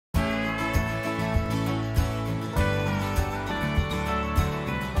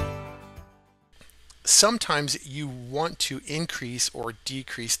sometimes you want to increase or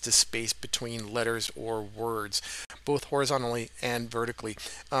decrease the space between letters or words, both horizontally and vertically,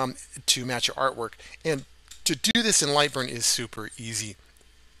 to match your artwork. And to do this in Lightburn is super easy.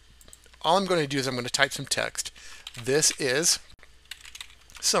 All I'm going to do is I'm going to type some text. This is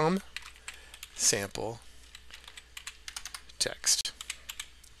some sample text.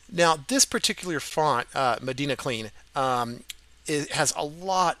 Now, this particular font, Medina Clean, it has a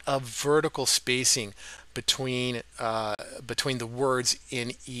lot of vertical spacing between the words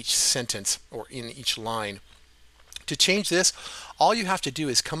in each sentence or in each line. To change this, all you have to do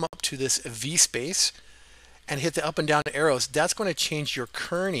is come up to this VSpace and hit the up and down arrows. That's going to change your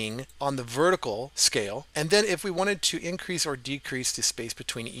kerning on the vertical scale. And then if we wanted to increase or decrease the space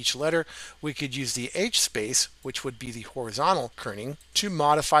between each letter, we could use the HSpace, which would be the horizontal kerning, to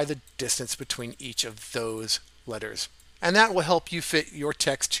modify the distance between each of those letters. And that will help you fit your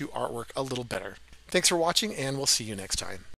text to artwork a little better. Thanks for watching, and we'll see you next time.